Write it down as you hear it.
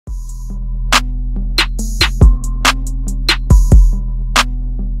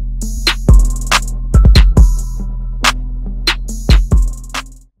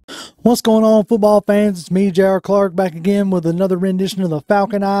What's going on, football fans? It's me, J.R. Clark, back again with another rendition of the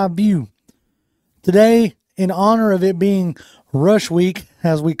Falcon Eye View. Today, in honor of it being Rush Week,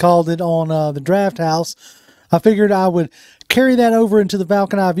 as we called it on the Draft House, I figured I would carry that over into the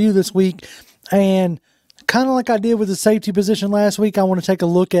Falcon Eye View this week. And kind of like I did with the safety position last week, I want to take a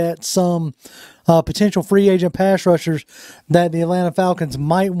look at some potential free agent pass rushers that the Atlanta Falcons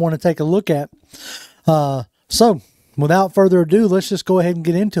might want to take a look at. So, without further ado, let's just go ahead and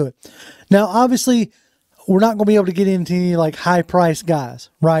get into it. Now, obviously, we're not going to be able to get into any like high-priced guys,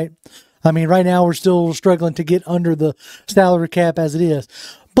 right? I mean, right now we're still struggling to get under the salary cap as it is.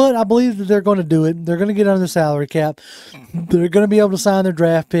 But I believe that they're going to do it. They're going to get under the salary cap. They're going to be able to sign their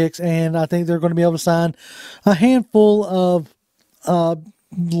draft picks, and I think they're going to be able to sign a handful of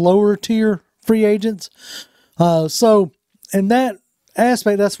lower-tier free agents. So, in that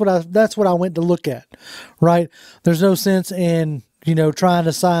aspect, that's what I went to look at, right? There's no sense in, trying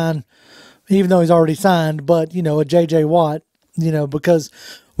to sign, even though he's already signed, but, a J.J. Watt, because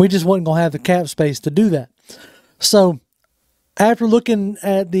we just wasn't going to have the cap space to do that. So, after looking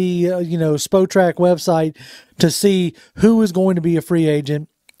at the, Spotrac website to see who is going to be a free agent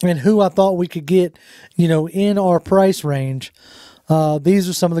and who I thought we could get, in our price range, these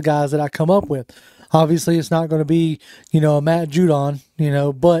are some of the guys that I come up with. Obviously, it's not going to be, a Matt Judon,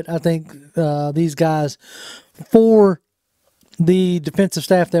 but I think these guys, for the defensive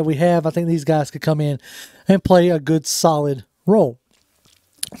staff that we have, I think these guys could come in and play a good, solid role.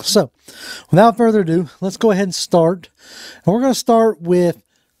 So, without further ado, let's go ahead and start. And we're going to start with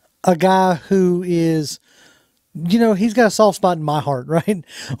a guy who is, he's got a soft spot in my heart, right?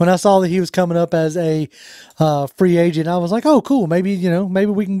 When I saw that he was coming up as a free agent, I was like, oh, cool. Maybe,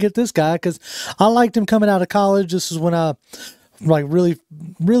 maybe we can get this guy, because I liked him coming out of college. This is when I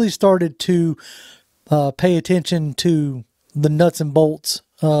really started to pay attention to the nuts and bolts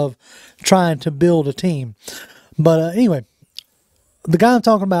of trying to build a team. But anyway, the guy I'm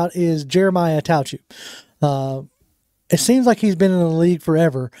talking about is Jeremiah Tauchu. It seems like he's been in the league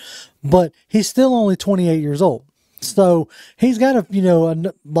forever, but he's still only 28 years old. So he's got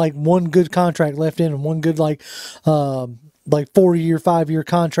like one good contract left in him, one good like 4-year, 5-year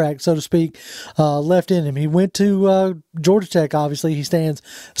contract, so to speak, left in him. He went to Georgia Tech. Obviously, he stands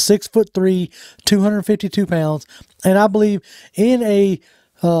 6'3", 252 pounds, and I believe in a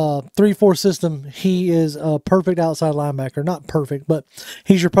 3-4 system, he is a perfect outside linebacker. Not perfect, but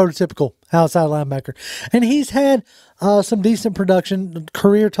he's your prototypical outside linebacker. And he's had some decent production,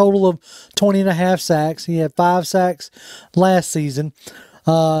 career total of 20.5 sacks. He had 5 sacks last season.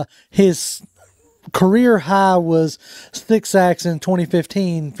 His career high was 6 sacks in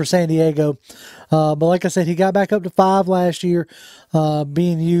 2015 for San Diego. But like I said, he got back up to 5 last year,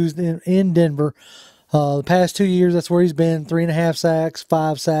 being used in Denver. The past 2 years, that's where he's been, 3.5 sacks,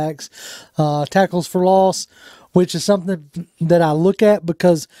 5 sacks, tackles for loss, which is something that I look at,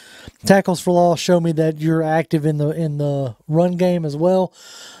 because tackles for loss show me that you're active in the run game as well.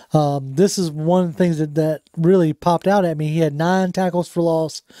 This is one of the things that really popped out at me. He had 9 tackles for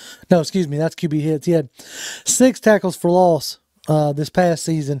loss. No, excuse me, that's QB hits. He had 6 tackles for loss this past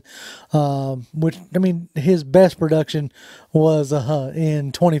season, which, I mean, his best production was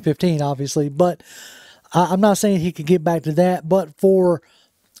in 2015, obviously, but I'm not saying he could get back to that, but for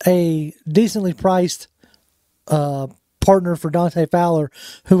a decently priced partner for Dante Fowler,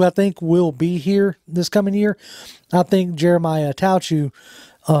 who I think will be here this coming year, I think Jeremiah Tauchu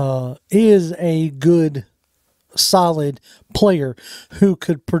is a good, solid player who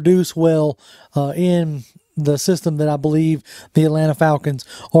could produce well in the system that I believe the Atlanta Falcons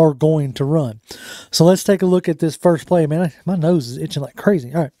are going to run. So let's take a look at this first play. Man, my nose is itching like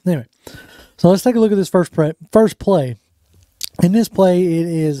crazy. All right, anyway. So let's take a look at this first play. In this play, it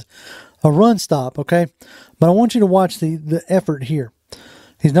is a run stop, okay? But I want you to watch the effort here.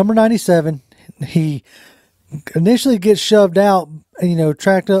 He's number 97. He initially gets shoved out,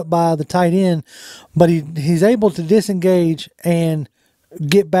 tracked up by the tight end, but he's able to disengage and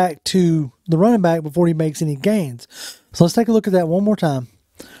get back to the running back before he makes any gains. So let's take a look at that one more time.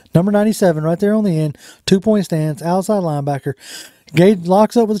 Number 97 right there on the end, 2-point stance, outside linebacker. Gage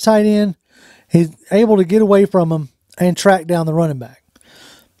locks up with the tight end. He's able to get away from him and track down the running back.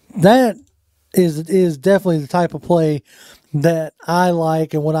 That is definitely the type of play that I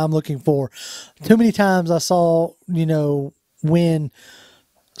like and what I'm looking for. Too many times I saw, when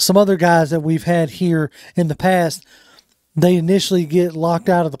some other guys that we've had here in the past, they initially get locked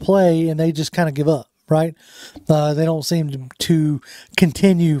out of the play and they just kind of give up, right? They don't seem to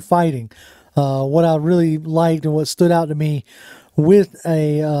continue fighting. What I really liked and what stood out to me with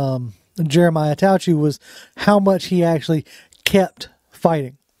Jeremiah Tauchu was how much he actually kept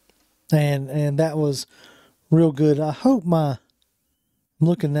fighting. and that was real good. I hope I'm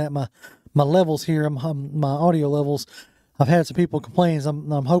looking at my levels here, my audio levels. I've had some people complain.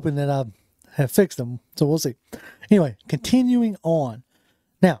 I'm hoping that I have fixed them, so we'll see. Anyway, continuing on.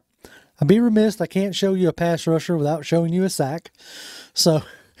 Now, I'd be remiss, I can't show you a pass rusher without showing you a sack. So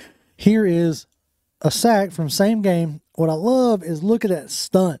here is a sack from same game. What I love is look at that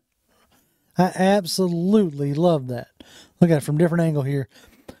stunt. I absolutely love that. Look at it from a different angle here.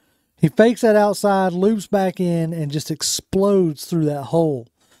 He fakes that outside, loops back in, and just explodes through that hole.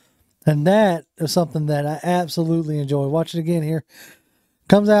 And that is something that I absolutely enjoy. Watch it again here.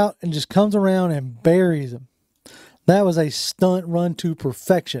 Comes out and just comes around and buries him. That was a stunt run to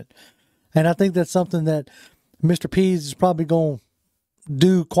perfection. And I think that's something that Mr. Pease is probably going to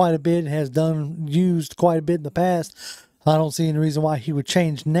do quite a bit and has used quite a bit in the past. I don't see any reason why he would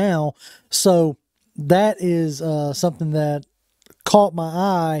change now. So that is something that caught my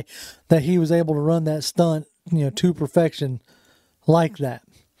eye, that he was able to run that stunt, to perfection like that.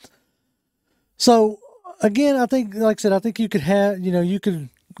 So again, I think, like I said, I think you could have, you could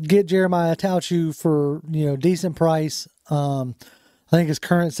get Jeremiah Tauchu for, decent price. I think his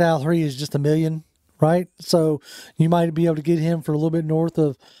current salary is just $1 million, right? So you might be able to get him for a little bit north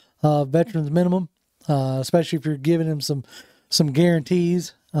of veterans minimum, especially if you're giving him some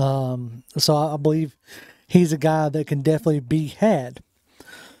guarantees. So I believe he's a guy that can definitely be had.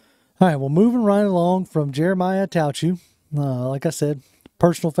 All right, well, moving right along from Jeremiah Tauchu, like I said,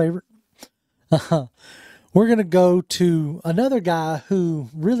 personal favorite. We're going to go to another guy who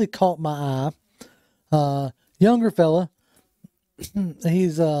really caught my eye. Younger fella.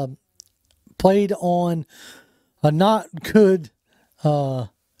 He's played on a not good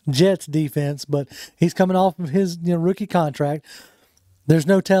Jets defense, but he's coming off of his rookie contract. There's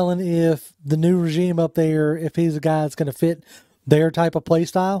no telling if the new regime up there, if he's a guy that's going to fit their type of play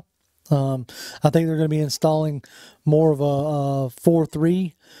style. I think they're going to be installing more of a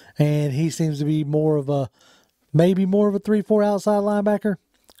 4-3, and he seems to be maybe more of a 3-4 outside linebacker.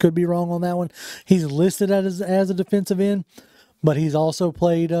 Could be wrong on that one. He's listed as a defensive end, but he's also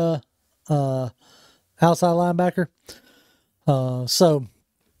played outside linebacker. So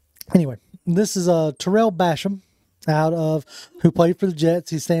anyway, this is Terrell Basham who played for the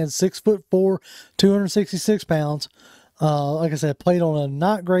Jets. He stands 6'4", 266 pounds. Like I said, played on a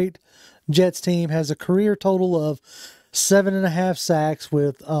not great Jets team, has a career total of 7.5 sacks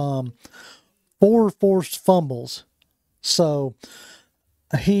with 4 forced fumbles. So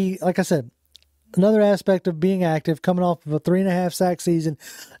he, like I said, another aspect of being active, coming off of a 3.5 sack season.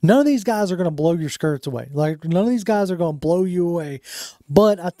 None of these guys are going to blow your skirts away. Like, none of these guys are going to blow you away.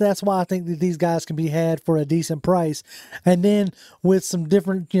 But that's why I think that these guys can be had for a decent price. And then with some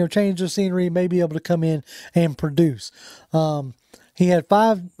different, change of scenery, may be able to come in and produce. He had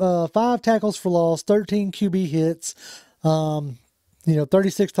five tackles for loss, 13 QB hits,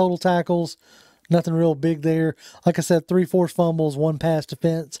 36 total tackles. Nothing real big there. Like I said, 3 forced fumbles, 1 pass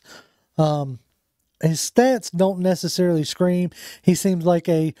defense. His stats don't necessarily scream. He seems like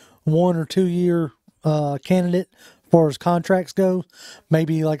a 1 or 2 year candidate as far as contracts go.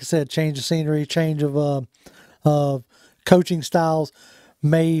 Maybe, like I said, change of scenery, change of coaching styles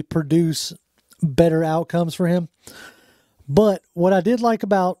may produce better outcomes for him. But what I did like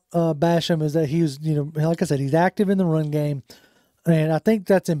about Basham is that he was, like I said, he's active in the run game. And I think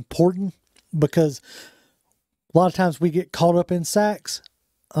that's important because a lot of times we get caught up in sacks.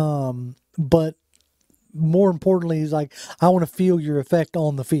 But more importantly, he's like, I want to feel your effect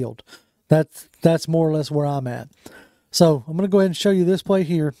on the field. That's more or less where I'm at. So I'm going to go ahead and show you this play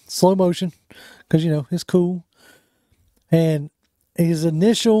here, slow motion, because, it's cool. And he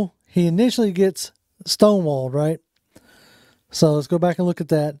initially gets stonewalled, right? So let's go back and look at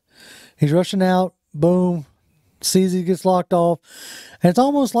that. He's rushing out, boom, sees he gets locked off. And it's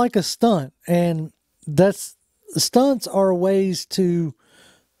almost like a stunt. And stunts are ways to,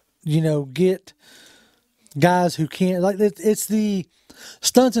 get guys who can't, like, it's the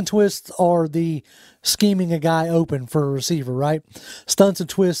stunts and twists are the scheming a guy open for a receiver, right? Stunts and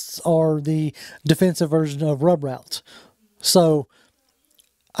twists are the defensive version of rub routes. So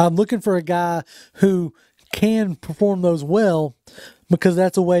I'm looking for a guy who can perform those well, because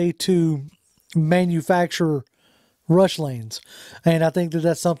that's a way to manufacture rush lanes. And I think that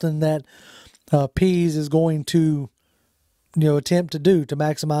that's something that Pease is going to attempt to do to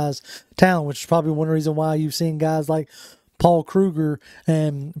maximize talent, which is probably one reason why you've seen guys like Paul Kruger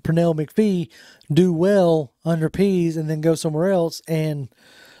and Pernell McPhee do well under Pease and then go somewhere else and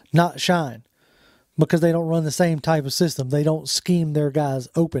not shine, because they don't run the same type of system. They don't scheme their guys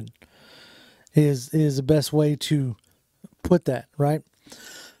open is the best way to put that, right?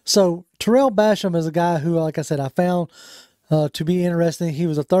 So Terrell Basham is a guy who, like I said, I found to be interesting. He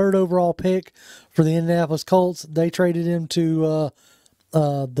was a 3rd overall pick for the Indianapolis Colts. They traded him to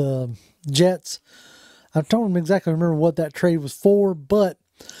the Jets. I don't exactly remember what that trade was for, but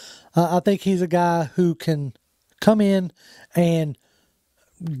I think he's a guy who can come in and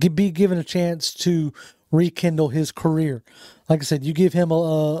be given a chance to rekindle his career. Like I said, you give him a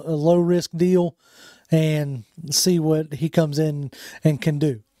low-risk deal and see what he comes in and can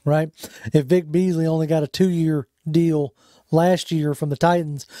do, right? If Vic Beasley only got a 2-year deal last year from the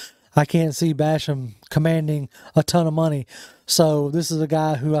Titans, I can't see Basham commanding a ton of money. So this is a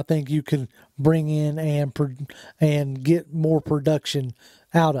guy who I think you can bring in and get more production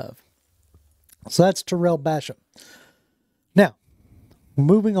out of. So that's Terrell Basham. Now,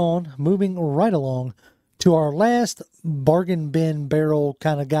 moving right along to our last bargain bin barrel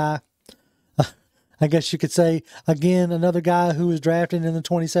kind of guy. I guess you could say, again, another guy who was drafted in the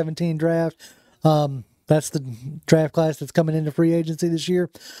 2017 draft. That's the draft class that's coming into free agency this year.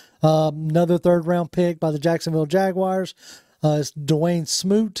 Another 3rd round pick by the Jacksonville Jaguars. It's Dwayne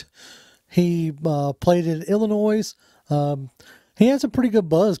Smoot. He played in Illinois. He has a pretty good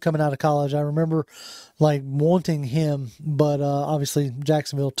buzz coming out of college. I remember wanting him, but obviously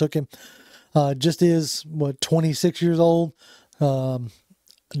Jacksonville took him. Just is 26 years old.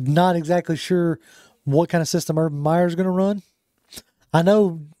 Not exactly sure what kind of system Urban Meyer's going to run. I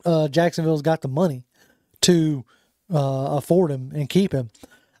know Jacksonville's got the money to afford him and keep him.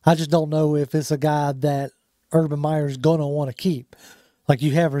 I just don't know if it's a guy that Urban Meyer's going to want to keep.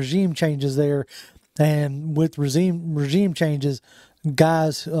 You have regime changes there, and with regime changes,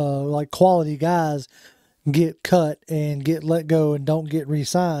 guys quality guys get cut and get let go and don't get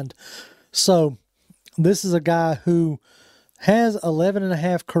re-signed. So this is a guy who has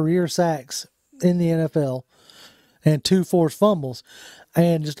 11.5 career sacks in the NFL and 2 forced fumbles,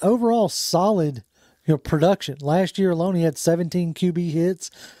 and just overall solid production. Last year alone, he had 17 QB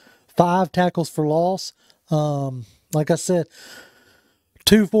hits, 5 tackles for loss. Like I said,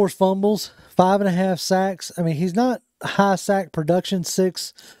 2 forced fumbles, 5.5 sacks. I mean, he's not high sack production,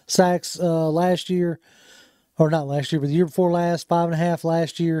 6 sacks last year, or not last year, but the year before last, 5.5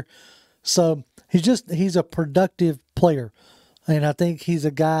 last year. So he's a productive player. And I think he's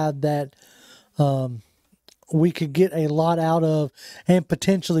a guy that we could get a lot out of and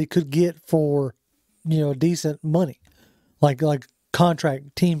potentially could get for, decent money, like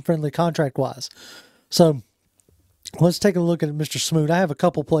contract, team-friendly contract-wise. So let's take a look at Mr. Smoot. I have a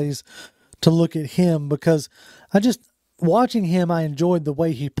couple plays to look at him because watching him, I enjoyed the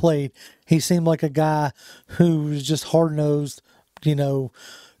way he played. He seemed like a guy who was just hard-nosed,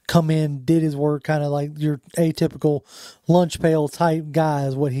 come in, did his work, kind of like your atypical lunch pail type guy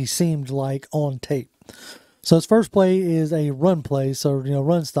is what he seemed like on tape. So his first play is a run play, so,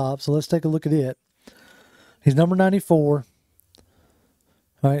 run stop. So let's take a look at it. He's number 94.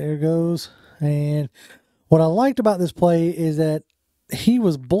 All right, here it goes. And what I liked about this play is that he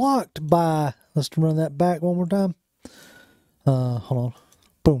was blocked by, let's run that back one more time. Hold on.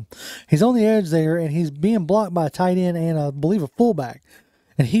 Boom. He's on the edge there, and he's being blocked by a tight end and I believe a fullback.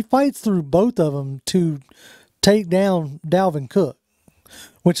 And he fights through both of them to take down Dalvin Cook,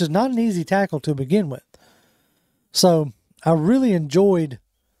 which is not an easy tackle to begin with. So I really enjoyed,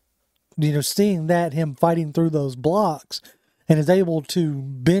 seeing that, him fighting through those blocks, and is able to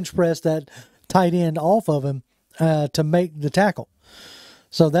bench press that tight end off of him to make the tackle.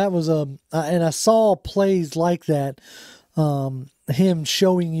 So that was and I saw plays like that, him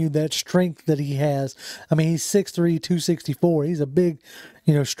showing you that strength that he has. I mean, he's 6'3", 264. He's a big,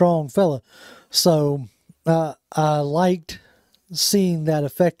 strong fella. So I liked seeing that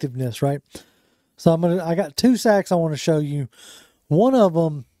effectiveness, right? So I got 2 sacks I want to show you. One of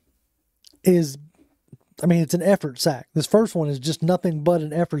them is, it's an effort sack. This first one is just nothing but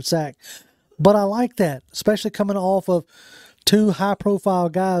an effort sack. But I like that, especially coming off of 2 high-profile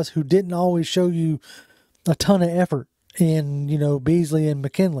guys who didn't always show you a ton of effort in, Beasley and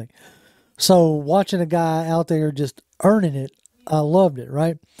McKinley. So watching a guy out there just earning it, I loved it,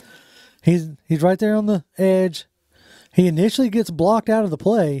 right? He's right there on the edge. He initially gets blocked out of the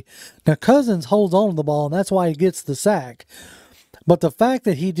play. Now, Cousins holds on to the ball, and that's why he gets the sack. But the fact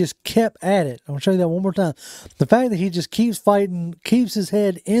that he just kept at it, I'm going to show you that one more time. The fact that he just keeps fighting, keeps his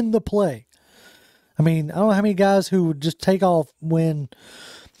head in the play. I don't know how many guys who would just take off when,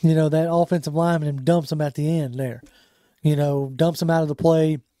 that offensive lineman dumps him at the end there. Dumps him out of the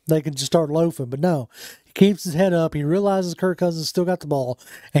play. They can just start loafing. But no, he keeps his head up. He realizes Kirk Cousins still got the ball,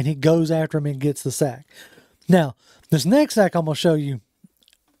 and he goes after him and gets the sack. Now, this next sack I'm going to show you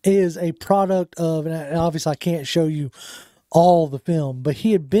is a product of, and obviously I can't show you all the film, but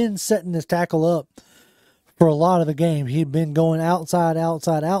he had been setting this tackle up for a lot of the game. He had been going outside,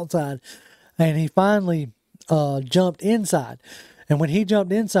 outside, outside, and he finally jumped inside. And when he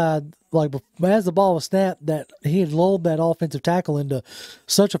jumped inside, like as the ball was snapped, that he had lulled that offensive tackle into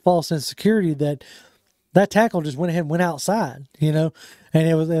such a false sense of security that that tackle just went ahead and went outside, you know, and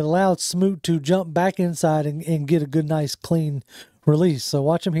it allowed Smoot to jump back inside and get a good, nice, clean release. So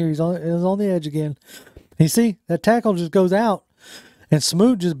watch him here. He's on the edge again. You see, that tackle just goes out, and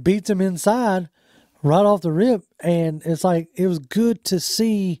Smoot just beats him inside right off the rip. And it's like, it was good to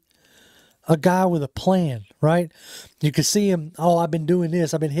see a guy with a plan, right? You could see him, oh, I've been doing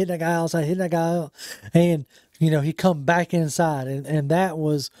this. I've been hitting that guy outside, hitting that guy out. And, you know, he come back inside. And that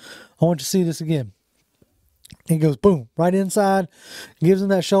was, I want you to see this again. He goes, boom, right inside, gives him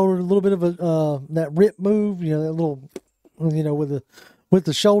that shoulder, a little bit of a, that rip move, you know, that little, you know, with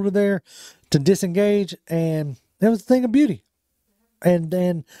the shoulder there to disengage. And that was a thing of beauty.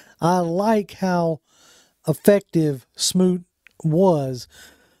 And I like how effective Smoot was.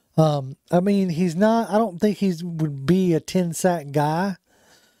 I mean, he's not, I don't think he would be a 10 sack guy,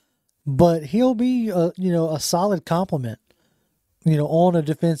 but he'll be, you know, a solid complement, you know, on a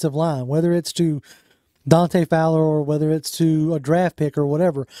defensive line, whether it's to Dante Fowler or whether it's to a draft pick or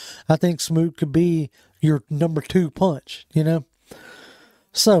whatever. I think Smoot could be your number 2 punch, you know?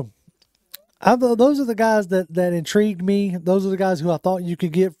 So those are the guys that intrigued me. Those are the guys who I thought you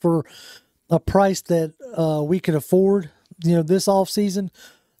could get for a price that we could afford, you know, this off season.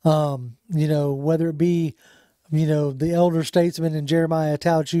 You know, whether it be, you know, the elder statesman and Jeremiah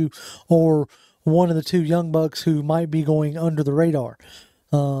Tauchu or one of the 2 young bucks who might be going under the radar.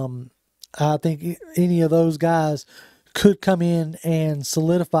 I think any of those guys could come in and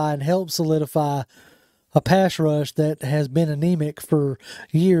solidify and help solidify a pass rush that has been anemic for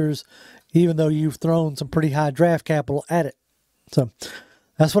years, even though you've thrown some pretty high draft capital at it. So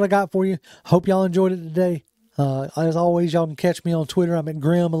that's what I got for you. Hope y'all enjoyed it today. As always, y'all can catch me on Twitter. I'm at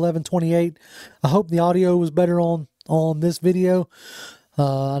Grim1128. I hope the audio was better on this video.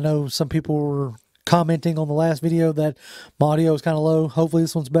 I know some people were commenting on the last video that my audio is kind of low. Hopefully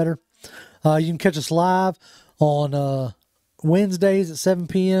this one's better. You can catch us live on Wednesdays at 7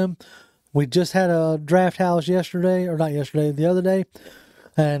 p.m. We just had a draft house yesterday, or not yesterday, the other day.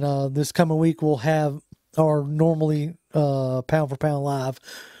 And this coming week we'll have our normally pound for pound live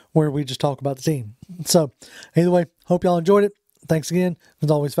where we just talk about the team. So either way, hope y'all enjoyed it. Thanks again. As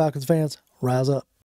always, Falcons fans, rise up.